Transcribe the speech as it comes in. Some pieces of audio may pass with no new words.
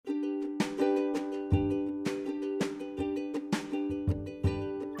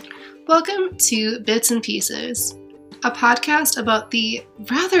Welcome to Bits and Pieces, a podcast about the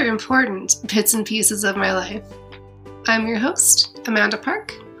rather important bits and pieces of my life. I'm your host, Amanda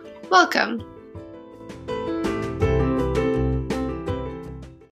Park. Welcome.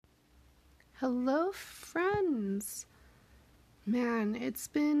 Hello, friends. Man, it's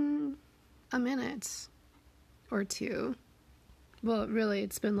been a minute or two. Well, really,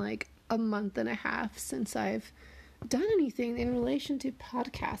 it's been like a month and a half since I've done anything in relation to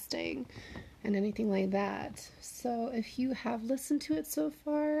podcasting and anything like that. So if you have listened to it so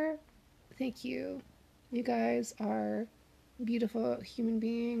far, thank you. You guys are beautiful human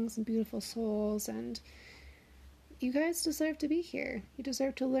beings and beautiful souls, and you guys deserve to be here. You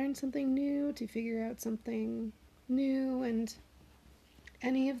deserve to learn something new, to figure out something new, and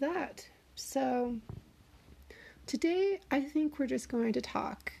any of that. So today, I think we're just going to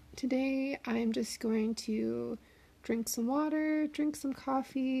talk. Today, I'm just going to drink some water, drink some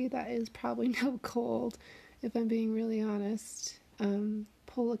coffee that is probably now cold, if I'm being really honest.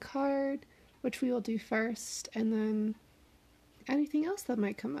 Pull a card, which we will do first, and then anything else that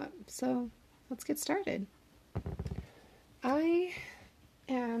might come up. So let's get started. I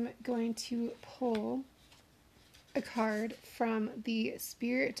am going to pull a card from the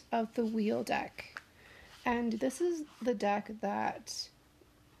Spirit of the Wheel deck. And this is the deck that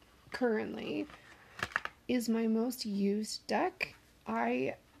currently is my most used deck.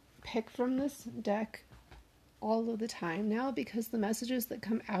 I pick from this deck all of the time now because the messages that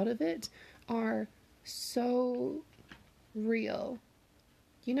come out of it are so real.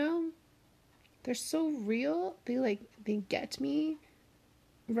 You know? They're so real. They get me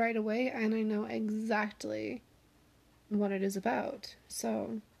right away, and I know exactly what it is about.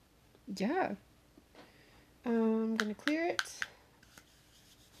 So, yeah. I'm gonna clear it.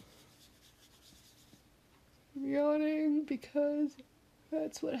 I'm yawning because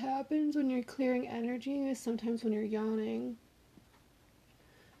that's what happens when you're clearing energy, is sometimes when you're yawning.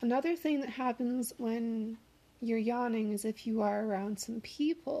 Another thing that happens when you're yawning is if you are around some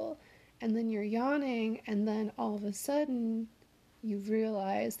people and then you're yawning and then all of a sudden you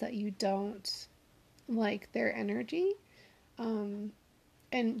realize that you don't like their energy.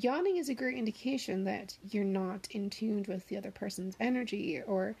 And yawning is a great indication that you're not in tune with the other person's energy,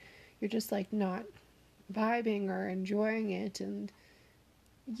 or you're just not vibing or enjoying it. And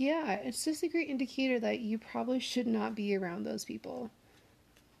yeah, it's just a great indicator that you probably should not be around those people.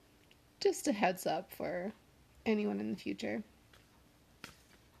 Just a heads up for anyone in the future.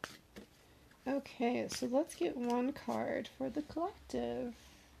 Okay, so let's get one card for the collective.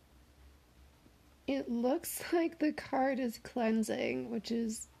 It looks like the card is cleansing, which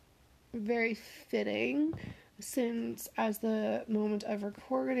is very fitting since, as the moment of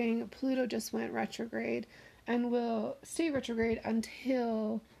recording, Pluto just went retrograde and will stay retrograde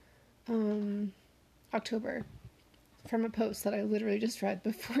until October, from a post that I literally just read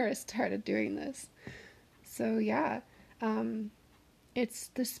before I started doing this. So yeah, it's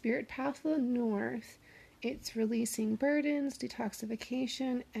the spirit path of the north. It's releasing burdens,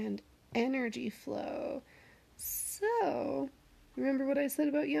 detoxification, and energy flow. So, remember what I said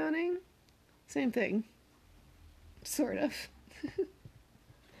about yawning? Same thing. Sort of.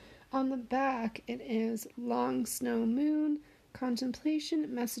 On the back, it is long snow moon,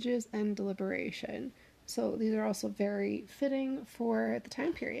 contemplation, messages, and deliberation. So these are also very fitting for the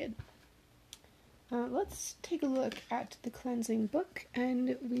time period. Let's take a look at the cleansing book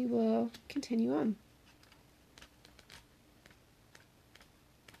and we will continue on.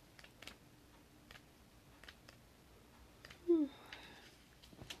 Oh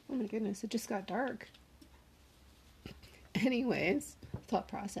my goodness, it just got dark. Anyways, thought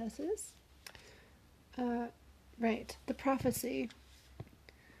processes. Right, the prophecy.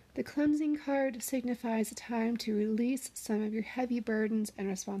 The cleansing card signifies a time to release some of your heavy burdens and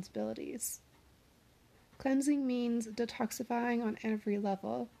responsibilities. Cleansing means detoxifying on every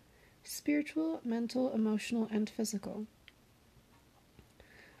level: spiritual, mental, emotional, and physical.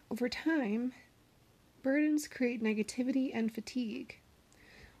 Over time, burdens create negativity and fatigue,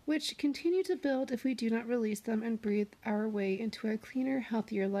 which continue to build if we do not release them and breathe our way into a cleaner,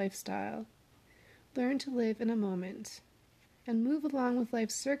 healthier lifestyle. Learn to live in a moment and move along with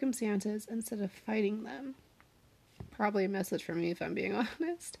life's circumstances instead of fighting them. Probably a message for me if I'm being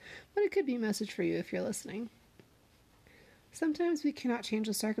honest, but it could be a message for you if you're listening. Sometimes we cannot change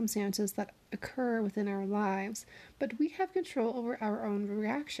the circumstances that occur within our lives, but we have control over our own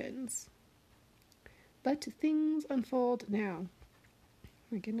reactions. Let things unfold now.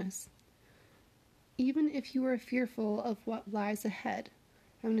 My goodness. Even if you are fearful of what lies ahead.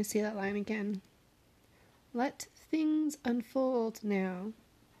 I'm going to say that line again. Let things unfold now.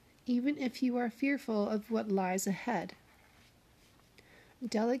 even if you are fearful of what lies ahead.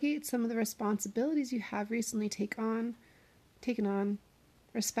 Delegate some of the responsibilities you have recently taken on.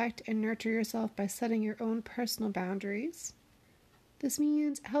 Respect and nurture yourself by setting your own personal boundaries. This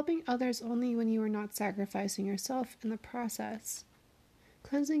means helping others only when you are not sacrificing yourself in the process.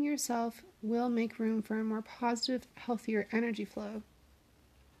 Cleansing yourself will make room for a more positive, healthier energy flow.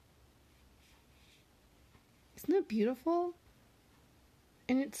 Isn't that beautiful?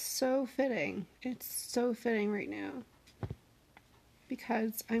 And it's so fitting. It's so fitting right now.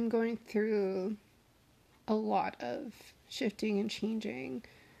 Because I'm going through a lot of shifting and changing,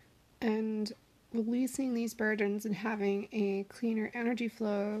 and releasing these burdens and having a cleaner energy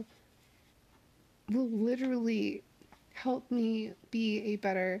flow will literally help me be a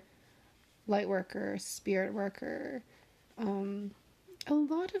better light worker, spirit worker. A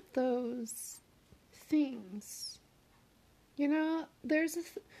lot of those things, there's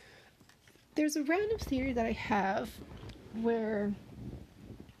a random theory that I have where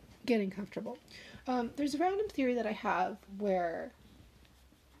getting comfortable. There's a random theory that I have where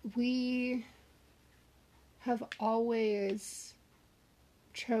we have always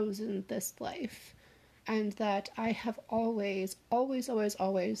chosen this life, and that I have always,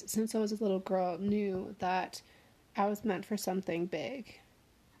 since I was a little girl, knew that I was meant for something big.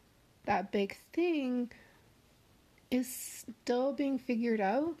 That big thing is still being figured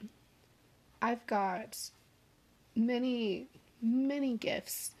out. I've got many, many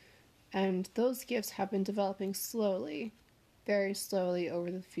gifts, and those gifts have been developing slowly, very slowly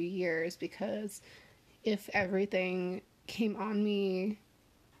over the few years, because if everything came on me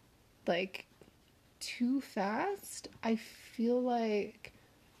like too fast, I feel like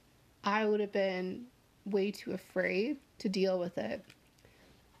I would have been way too afraid to deal with it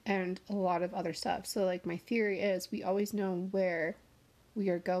and a lot of other stuff. So like my theory is we always know where we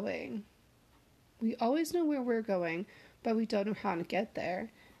are going. We always know where we're going, but we don't know how to get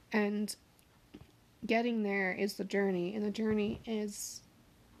there. And getting there is the journey, and the journey is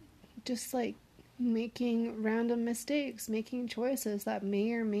just like making random mistakes, making choices that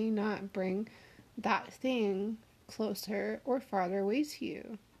may or may not bring that thing closer or farther away to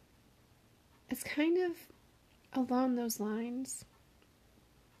you. It's kind of along those lines.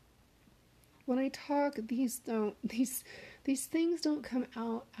 When I talk, these things don't come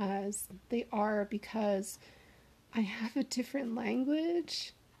out as they are because I have a different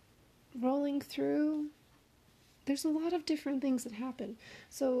language rolling through. There's a lot of different things that happen.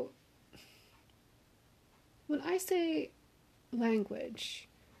 So when I say language,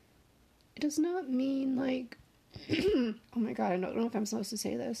 it does not mean like oh my god, I don't know if I'm supposed to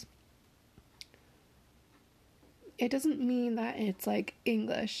say this. It doesn't mean that it's like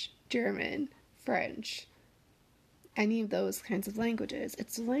English, German, French, any of those kinds of languages.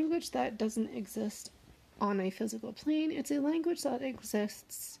 It's a language that doesn't exist on a physical plane. It's a language that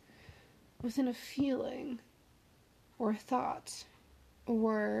exists within a feeling or a thought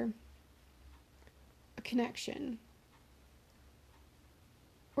or a connection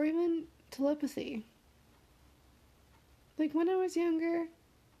or even telepathy. Like when I was younger,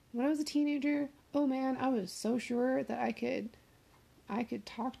 when I was a teenager, oh man, I was so sure that I could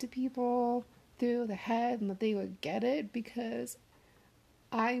talk to people through the head and that they would get it, because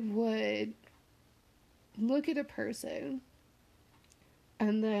I would look at a person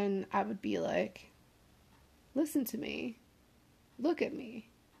and then I would be like, listen to me, look at me.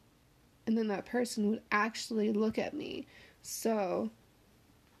 And then that person would actually look at me. So,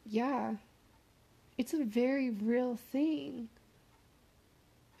 yeah, it's a very real thing.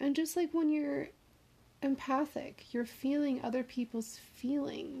 And just like when you're empathic, you're feeling other people's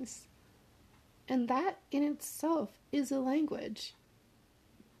feelings. And that in itself is a language.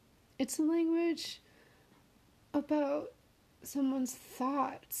 It's a language about someone's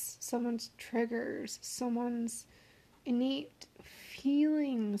thoughts, someone's triggers, someone's innate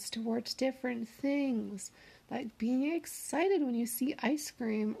feelings towards different things. Like being excited when you see ice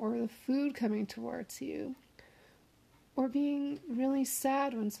cream or the food coming towards you. Or being really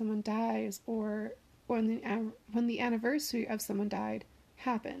sad when someone dies, or when the anniversary of someone died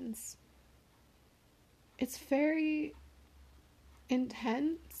happens. It's very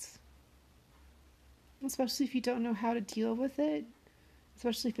intense, especially if you don't know how to deal with it,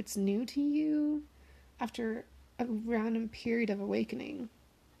 especially if it's new to you after a random period of awakening.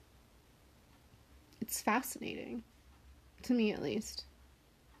 It's fascinating, to me at least.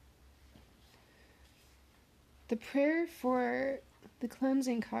 The prayer for the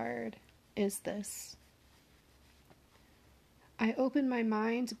cleansing card is this: I open my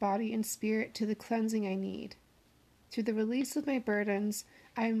mind, body, and spirit to the cleansing I need. Through the release of my burdens,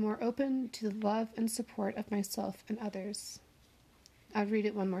 I am more open to the love and support of myself and others. I'll read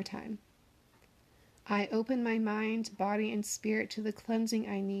it one more time. I open my mind, body, and spirit to the cleansing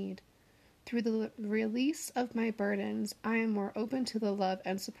I need. Through the release of my burdens, I am more open to the love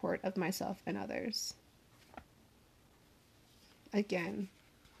and support of myself and others. Again,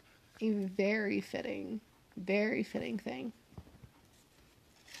 a very fitting thing.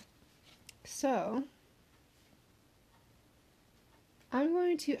 So, I'm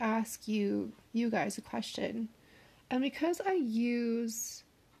going to ask you guys a question. And because I use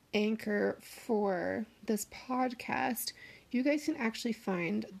Anchor for this podcast, you guys can actually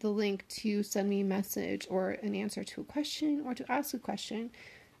find the link to send me a message or an answer to a question or to ask a question,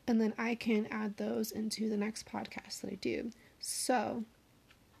 and then I can add those into the next podcast that I do. So,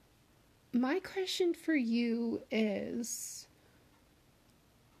 my question for you is,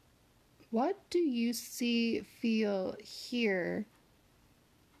 what do you see, feel, hear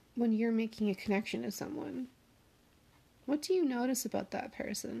when you're making a connection to someone? What do you notice about that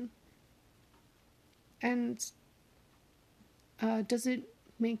person? And does it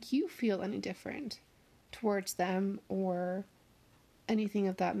make you feel any different towards them or anything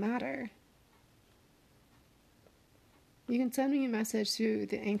of that matter? You can send me a message through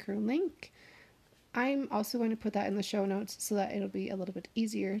the Anchor link. I'm also going to put that in the show notes so that it'll be a little bit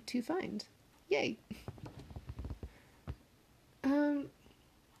easier to find. Yay!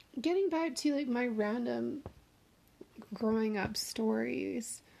 Getting back to like my random growing up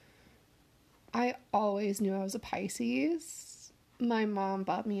stories, I always knew I was a Pisces. My mom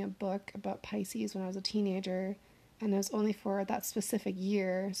bought me a book about Pisces when I was a teenager, and it was only for that specific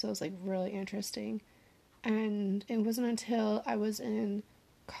year, so it was like really interesting. And it wasn't until I was in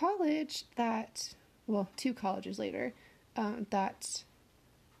college that, well, 2 colleges later, that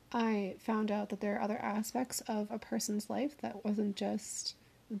I found out that there are other aspects of a person's life that wasn't just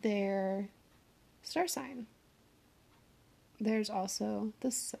their star sign. There's also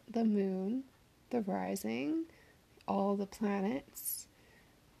the moon, the rising, all the planets,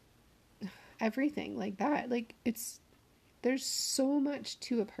 everything like that. Like, there's so much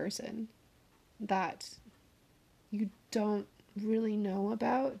to a person that you don't really know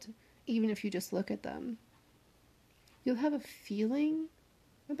about, even if you just look at them. You'll have a feeling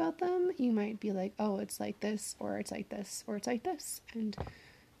about them. You might be like, oh, it's like this, or it's like this, or it's like this. And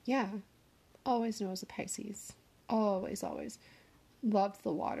yeah, always know as a Pisces. Always. Loved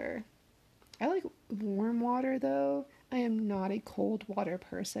the water. I like warm water though. I am not a cold water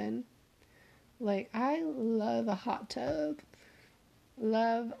person. Like, I love a hot tub.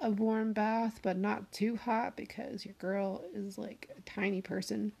 Love a warm bath, but not too hot because your girl is like a tiny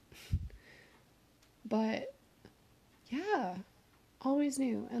person. But yeah, always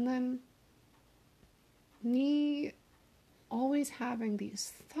knew. And then me always having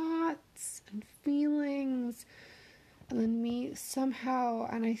these thoughts and feelings, and then me somehow,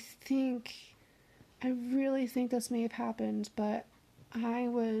 and I really think this may have happened, but I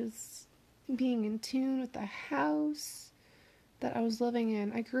was being in tune with the house that I was living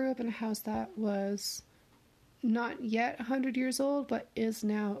in. I grew up in a house that was not yet 100 years old, but is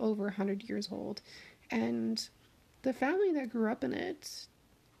now over 100 years old. And the family that grew up in it,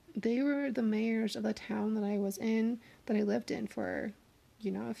 they were the mayors of the town that I was in, that I lived in for,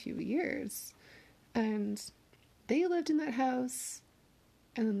 a few years. And they lived in that house,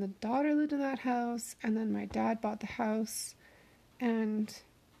 and then the daughter lived in that house, and then my dad bought the house. And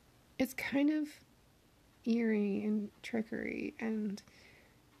it's kind of eerie and trickery, and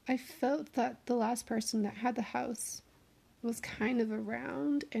I felt that the last person that had the house was kind of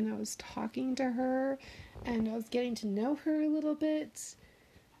around, and I was talking to her, and I was getting to know her a little bit.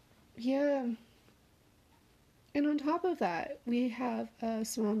 Yeah. And on top of that, we have a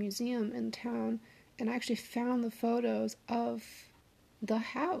small museum in town, and I actually found the photos of the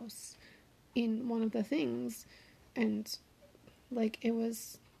house in one of the things, and like, it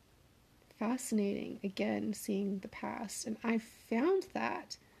was fascinating, again, seeing the past. And I found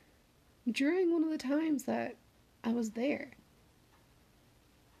that during one of the times that I was there.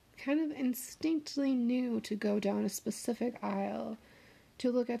 Kind of instinctively knew to go down a specific aisle,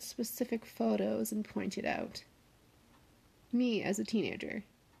 to look at specific photos and point it out. Me as a teenager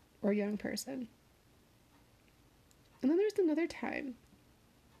or young person. And then there's another time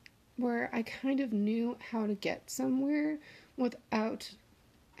where I kind of knew how to get somewhere without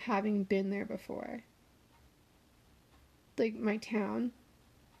having been there before. Like, my town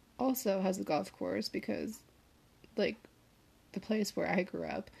also has a golf course because, like, the place where I grew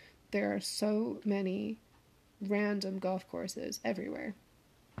up, there are so many random golf courses everywhere.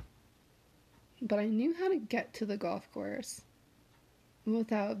 But I knew how to get to the golf course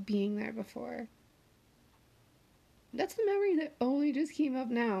without being there before. That's a memory that only just came up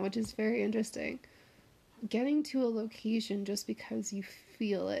now, which is very interesting. Getting to a location just because you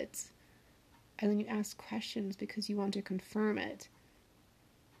feel it, and then you ask questions because you want to confirm it.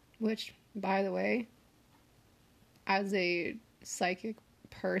 Which, by the way, as a psychic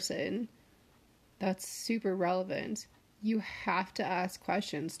person, that's super relevant. You have to ask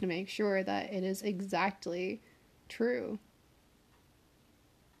questions to make sure that it is exactly true.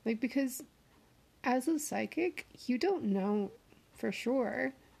 Like, because as a psychic, you don't know for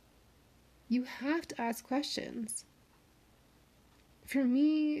sure. You have to ask questions. For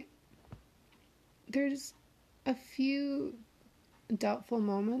me, there's a few doubtful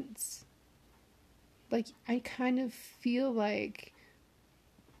moments. Like, I kind of feel like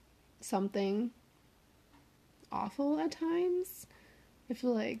something awful at times. I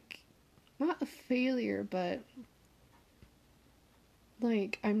feel like, not a failure, but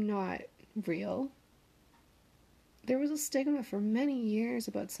like I'm not real. There was a stigma for many years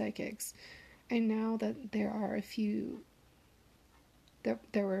about psychics, and now that there were a few on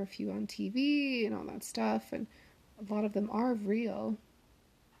TV and all that stuff, and a lot of them are real.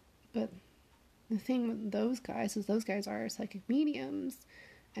 But the thing with those guys is those guys are psychic mediums,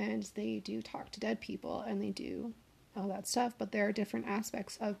 and they do talk to dead people, and they do all that stuff, but there are different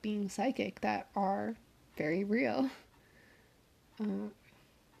aspects of being psychic that are very real.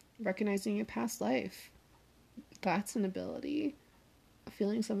 Recognizing a past life, that's an ability.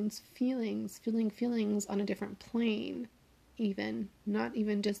 Feeling someone's feelings, feeling feelings on a different plane, even. Not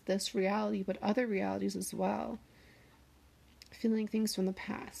even just this reality, but other realities as well. Feeling things from the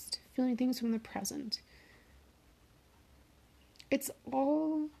past, feeling things from the present. It's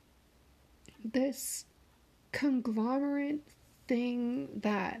all this conglomerate thing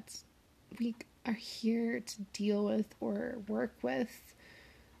that we are here to deal with or work with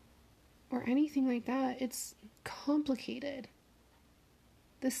or anything like that. It's complicated.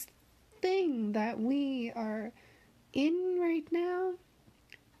 This thing that we are in right now,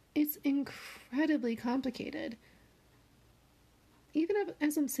 it's incredibly complicated. Even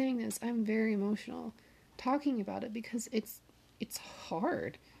as I'm saying this, I'm very emotional talking about it because it's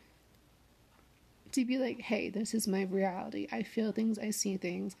hard to be like, hey, this is my reality. I feel things, I see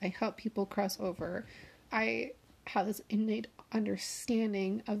things, I help people cross over. I have this innate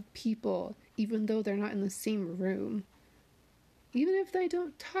understanding of people, even though they're not in the same room. Even if I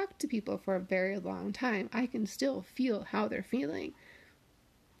don't talk to people for a very long time, I can still feel how they're feeling.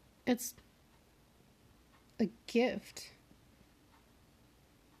 It's a gift.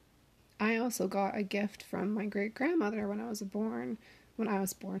 I also got a gift from my great-grandmother when I was born.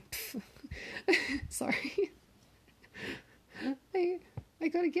 Sorry. I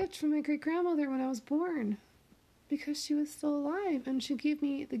got a gift from my great-grandmother when I was born because she was still alive, and she gave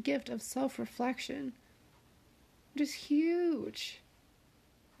me the gift of self-reflection. Which is huge.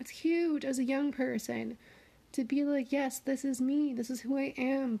 It's huge as a young person to be like, yes, this is me, this is who I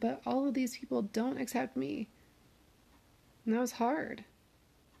am, but all of these people don't accept me. And that was hard.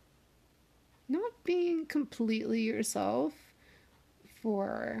 Not being completely yourself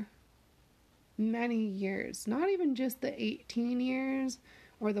for many years, not even just the 18 years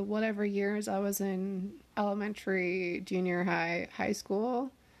or the whatever years I was in elementary, junior high, high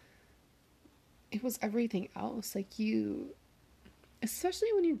school. It was everything else. Like,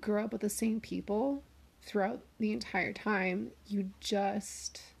 especially when you grow up with the same people throughout the entire time, you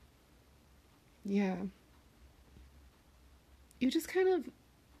just kind of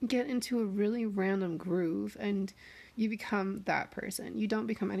get into a really random groove and you become that person. You don't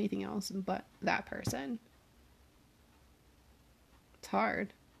become anything else but that person. It's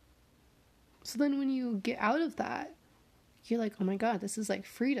hard. So then when you get out of that, you're like, oh my God, this is like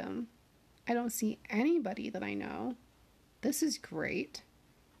freedom. I don't see anybody that I know. This is great.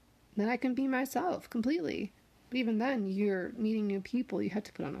 Then I can be myself completely. But even then, you're meeting new people. You have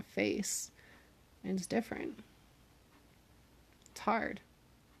to put on a face. And it's different. It's hard.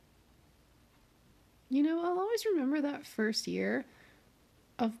 You know, I'll always remember that first year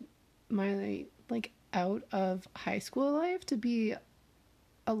of my, like, out of high school life to be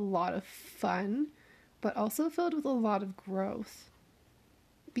a lot of fun, but also filled with a lot of growth.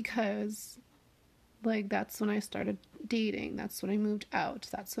 Because, like, that's when I started dating. That's when I moved out.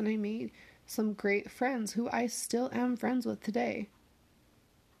 That's when I made some great friends who I still am friends with today.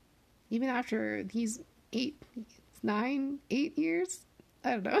 Even after these 8 years?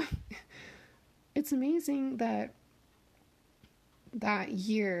 I don't know. It's amazing that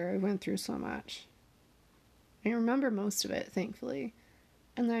year I went through so much. I remember most of it, thankfully.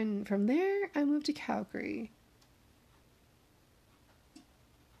 And then from there, I moved to Calgary.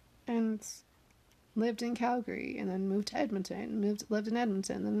 and lived in Calgary, and then moved to Edmonton, lived in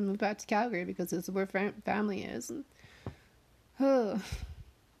Edmonton, then moved back to Calgary because this is where family is. And, a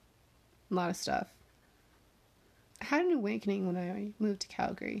lot of stuff. I had an awakening when I moved to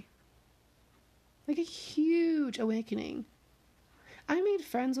Calgary. Like a huge awakening. I made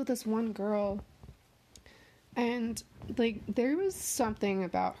friends with this one girl, and like there was something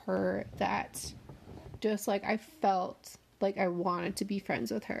about her that just like I felt like I wanted to be friends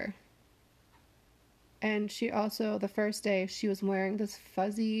with her. And she also, the first day, she was wearing this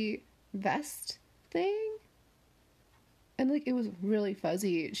fuzzy vest thing. And like it was really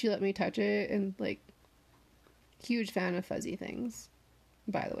fuzzy. She let me touch it, and like huge fan of fuzzy things,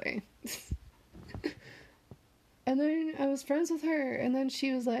 by the way. And then I was friends with her, and then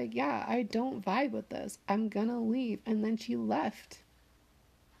she was like, yeah, I don't vibe with this. I'm gonna leave. And then she left.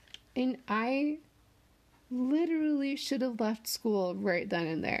 And I literally should have left school right then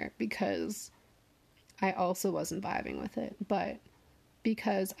and there because I also wasn't vibing with it. But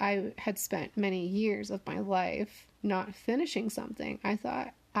because I had spent many years of my life not finishing something, I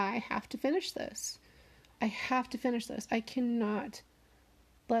thought, I have to finish this. I have to finish this. I cannot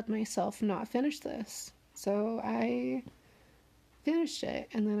let myself not finish this. So I finished it,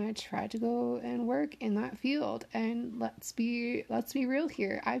 and then I tried to go and work in that field, and let's be real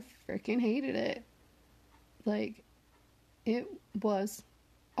here. I freaking hated it. Like, it was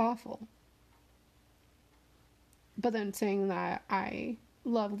awful. But then saying that I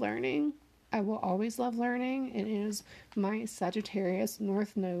love learning, I will always love learning. It is my Sagittarius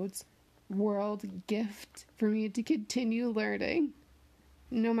North Node's world gift for me to continue learning,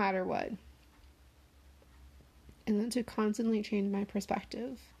 no matter what. And then to constantly change my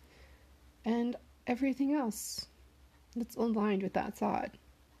perspective and everything else that's aligned with that thought.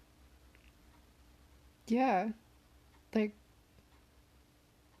 Yeah, like,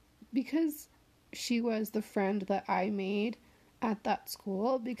 because she was the friend that I made at that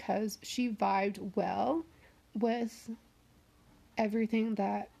school, because she vibed well with everything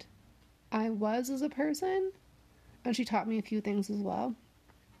that I was as a person, and she taught me a few things as well,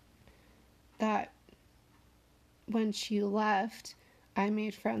 that when she left, I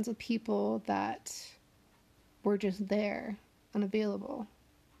made friends with people that were just there, unavailable.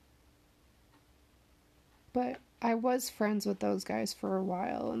 But I was friends with those guys for a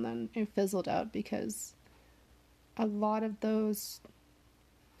while, and then it fizzled out because a lot of those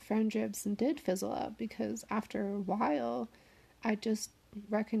friendships did fizzle out, because after a while, I just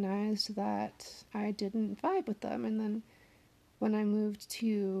recognized that I didn't vibe with them. And then when I moved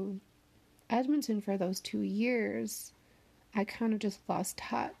to Edmonton for those 2 years, I kind of just lost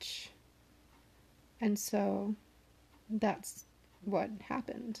touch. And so that's what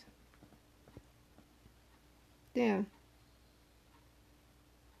happened. Yeah.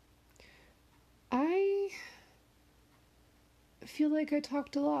 I feel like I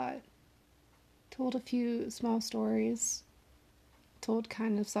talked a lot. Told a few small stories. Told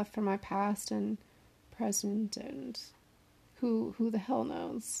kind of stuff from my past and present, and who the hell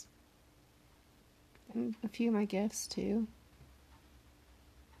knows. And a few of my gifts, too.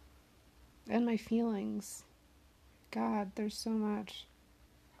 And my feelings. God, there's so much.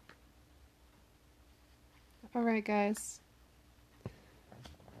 Alright, guys.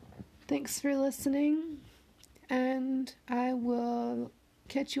 Thanks for listening. And I will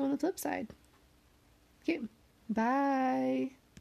catch you on the flip side. Okay, bye.